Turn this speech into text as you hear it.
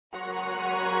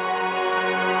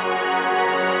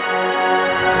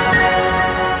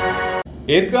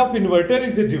Aircraft inverter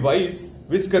is a device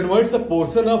which converts a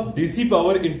portion of DC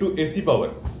power into AC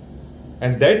power,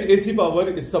 and that AC power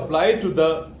is supplied to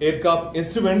the aircraft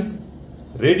instruments,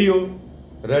 radio,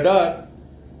 radar,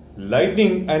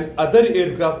 lighting and other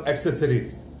aircraft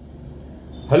accessories.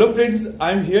 Hello friends,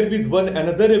 I am here with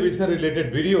another aviation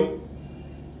related video.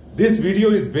 This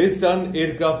video is based on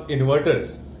aircraft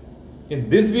inverters. In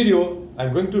this video, I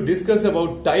am going to discuss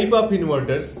about type of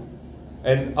inverters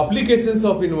and applications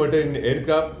of inverter in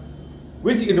aircraft,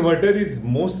 which inverter is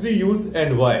mostly used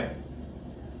and why.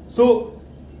 So,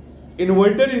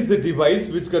 inverter is a device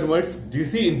which converts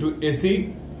DC into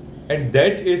AC, and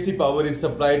that AC power is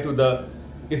supplied to the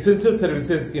essential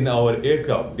services in our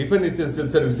aircraft. Different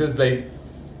essential services like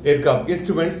aircraft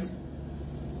instruments,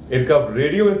 aircraft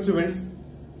radio instruments,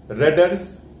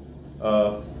 radars,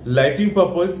 lighting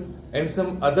purpose and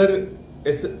some other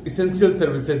essential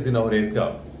services in our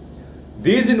aircraft.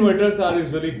 These inverters are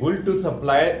usually built to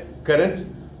supply current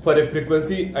for a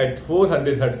frequency at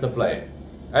 400 Hz supply.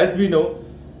 As we know,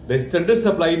 the standard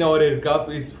supply in our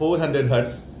aircraft is 400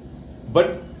 Hz,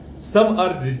 but some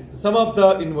of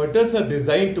the inverters are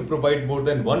designed to provide more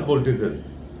than one voltages.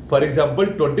 For example,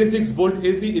 26 volt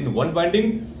AC in one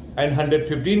winding and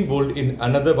 115 volt in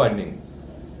another winding.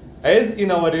 As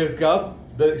in our aircraft,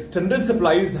 the standard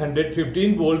supply is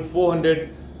 115 volt 400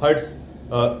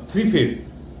 Hz 3 phase.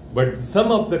 But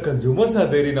some of the consumers are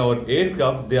there in our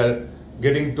aircraft, they are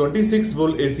getting 26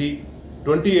 volt AC,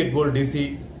 28 volt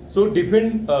DC. So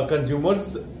different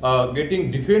consumers are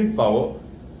getting different power,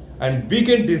 and we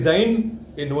can design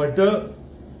inverter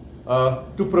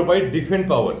to provide different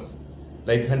powers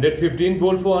like 115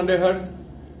 volt 400 Hz,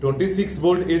 26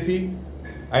 volt AC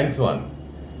and so on.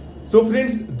 So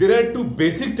friends, there are two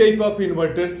basic type of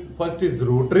inverters. First is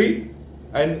rotary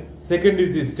and second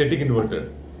is static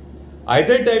inverter.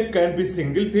 Either type can be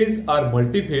single phase or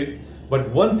multi-phase, but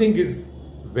one thing is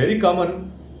very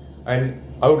common and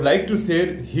I would like to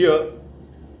share here.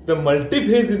 The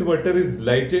multi-phase inverter is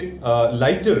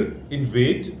lighter in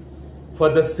weight for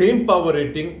the same power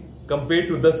rating compared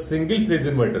to the single phase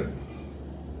inverter.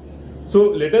 So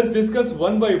let us discuss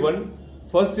one by one.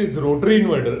 First is rotary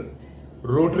inverter.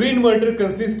 Rotary inverter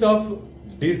consists of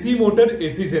DC motor,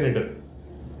 AC generator.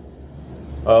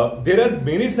 There are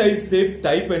many size, shape,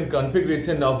 type and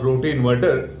configuration of rotary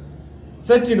inverter.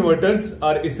 Such inverters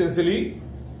are essentially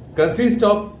consist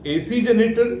of AC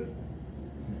generator,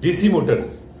 DC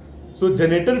motors. So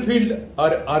generator field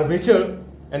or armature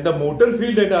and the motor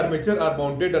field and armature are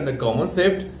mounted on a common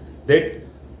shaft that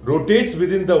rotates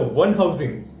within the one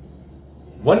housing.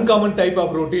 One common type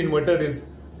of rotary inverter is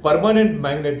permanent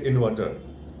magnet inverter.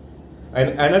 And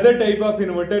another type of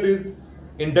inverter is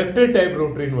inductor type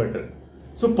rotary inverter.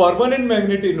 So permanent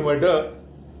magnet inverter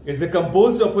is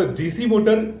composed of a DC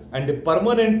motor and a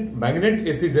permanent magnet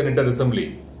AC generator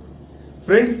assembly.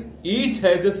 Friends, each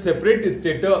has a separate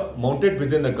stator mounted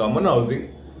within a common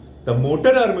housing. The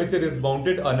motor armature is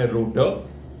mounted on a rotor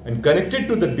and connected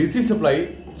to the DC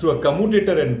supply through a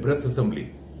commutator and brush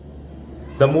assembly.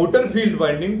 The motor field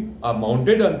winding are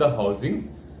mounted on the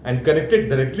housing and connected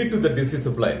directly to the DC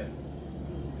supply.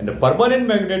 And the permanent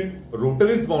magnet rotor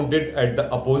is mounted at the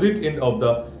opposite end of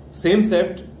the same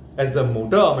shaft as the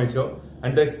motor armature,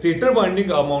 and the stator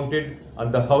winding are mounted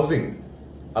on the housing,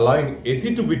 allowing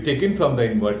AC to be taken from the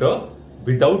inverter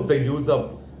without the use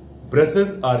of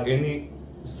brushes or any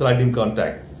sliding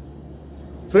contacts.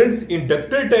 Friends,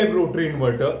 inductor type rotary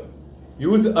inverter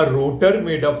use a rotor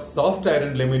made of soft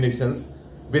iron laminations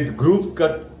with grooves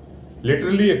cut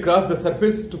laterally across the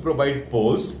surface to provide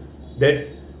poles that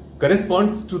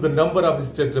corresponds to the number of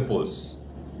stator poles.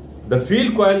 The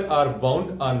field coil are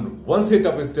bound on one set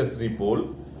of stationary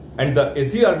pole and the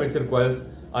AC armature coils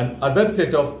on other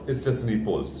set of stationary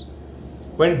poles.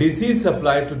 When DC is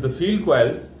supplied to the field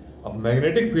coils, a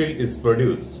magnetic field is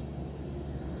produced.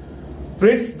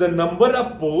 Friends, the number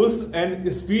of poles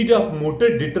and speed of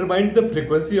motor determine the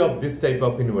frequency of this type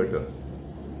of inverter.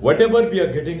 Whatever we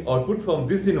are getting output from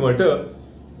this inverter,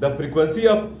 the frequency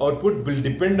of output will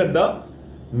depend on the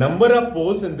number of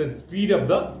poles and the speed of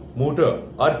the motor,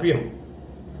 RPM.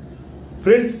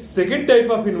 Friends, second type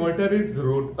of inverter is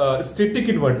static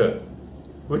inverter,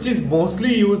 which is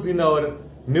mostly used in our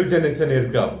new generation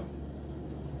aircraft.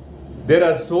 There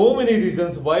are so many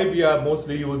reasons why we are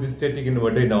mostly using static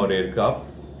inverter in our aircraft.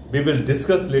 We will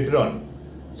discuss later on.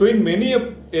 So in many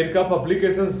aircraft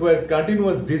applications where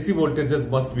continuous DC voltages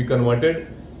must be converted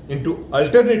into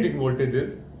alternating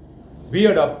voltages, we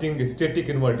are adopting a static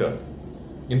inverter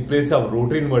in place of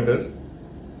rotary inverters.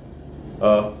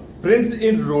 Friends,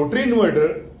 in rotary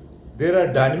inverter, there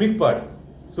are dynamic parts.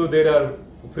 So there are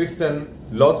friction,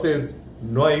 losses,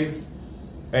 noise,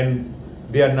 and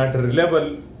they are not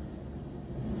reliable,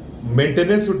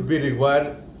 maintenance would be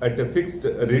required at a fixed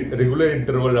regular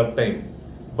interval of time.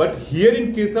 But here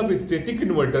in case of a static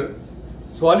inverter,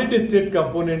 solid state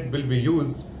component will be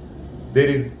used.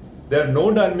 There are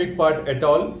no dynamic part at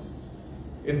all.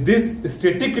 In this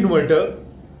static inverter,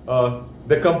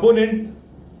 the component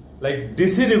like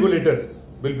DC regulators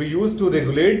will be used to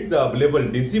regulate the available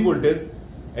DC voltage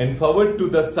and forward to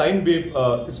the sine wave,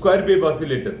 square wave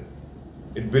oscillator.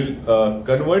 It will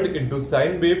convert into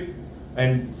sine wave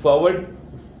and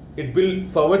it will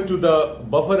forward to the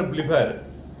buffer amplifier.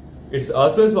 It's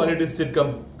also a solid state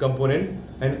component,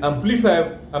 and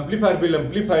amplifier will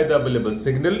amplify the available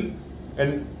signal,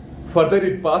 and further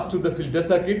it pass to the filter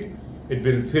circuit. It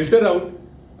will filter out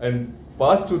and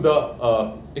pass to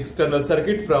the external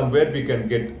circuit from where we can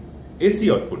get AC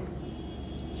output.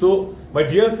 So my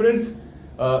dear friends,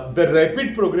 the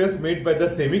rapid progress made by the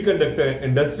semiconductor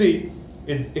industry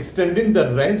is extending the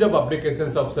range of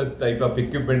applications of such type of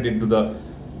equipment into the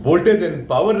voltage and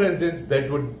power ranges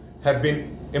that would have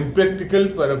been impractical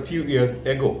for a few years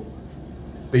ago.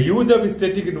 The use of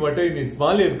static inverter in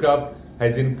small aircraft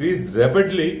has increased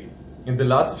rapidly in the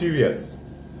last few years,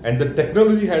 and the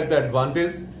technology has the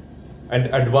advantage and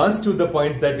advanced to the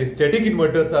point that static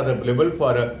inverters are available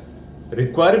for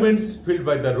requirements filled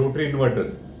by the rotary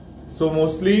inverters. So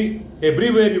mostly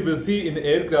everywhere you will see in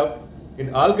aircraft,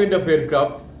 in all kind of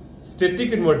aircraft,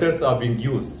 static inverters are being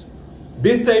used.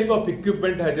 This type of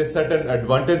equipment has a certain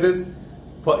advantages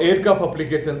for aircraft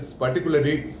applications,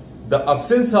 particularly the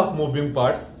absence of moving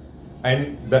parts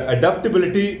and the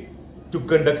adaptability to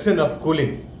conduction of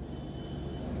cooling.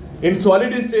 In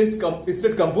solid state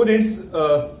components,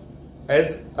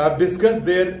 as I've discussed,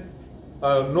 there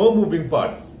are no moving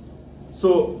parts.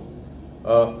 So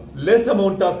less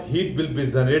amount of heat will be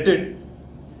generated,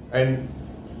 and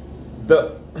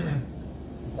the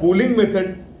cooling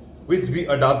method which we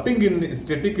adopting in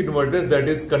static inverters, that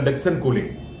is conduction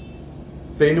cooling.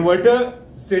 So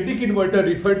static inverter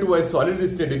referred to as solid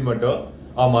state inverter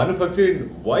are manufactured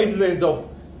in wide range of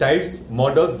types,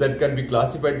 models that can be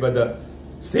classified by the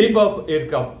shape of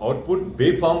aircraft output,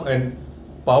 waveform and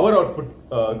power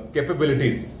output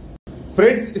capabilities.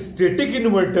 Friends, static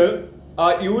inverter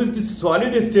are used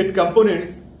solid state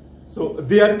components, so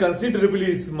they are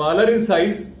considerably smaller in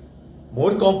size,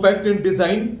 more compact in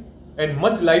design and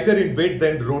much lighter in weight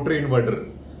than rotary inverter.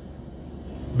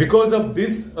 Because of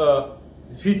these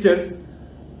features,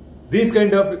 these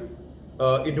kind of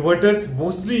inverters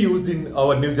mostly used in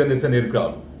our new generation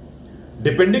aircraft.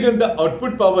 Depending on the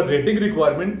output power rating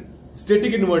requirement,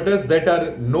 static inverters that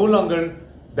are no longer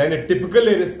than a typical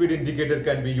airspeed indicator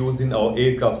can be used in our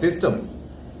aircraft systems.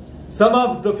 Some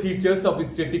of the features of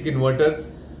static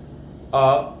inverters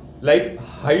are like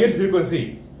higher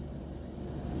frequency,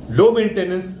 low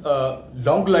maintenance,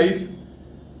 long life,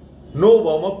 no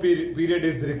warm-up period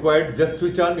is required, just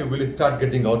switch on, you will start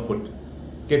getting output.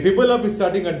 Capable of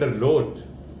starting under load,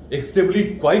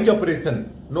 extremely quiet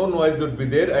operation, no noise would be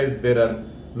there as there are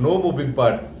no moving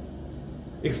part.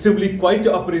 Extremely quiet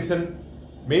operation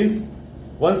means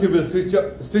once you will switch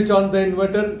on the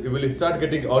inverter, you will start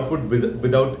getting output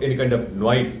without any kind of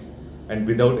noise and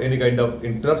without any kind of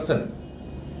interruption.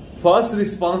 Fast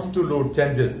response to load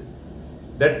changes.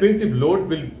 That means if load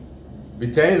will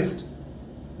be changed,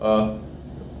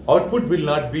 output will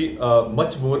not be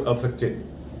much more affected.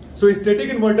 So static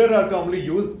inverters are commonly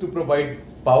used to provide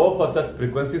power for such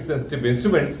frequency sensitive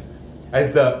instruments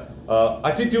as the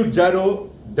attitude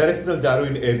gyro, directional gyro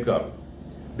in aircraft.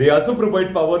 They also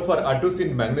provide power for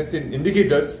auto-syn magnet-syn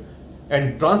indicators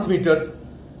and transmitters,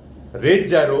 rate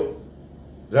gyro,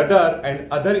 radar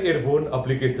and other airborne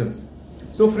applications.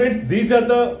 So friends, these are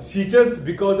the features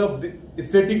because of the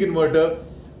static inverter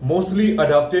mostly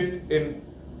adopted in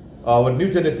our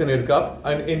new generation aircraft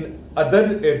and in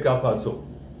other aircraft also.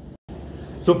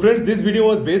 So friends, this video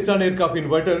was based on aircraft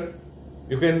inverter.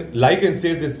 You can like and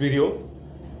share this video.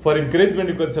 For encouragement,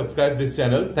 you can subscribe this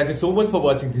channel. Thank you so much for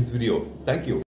watching this video. Thank you.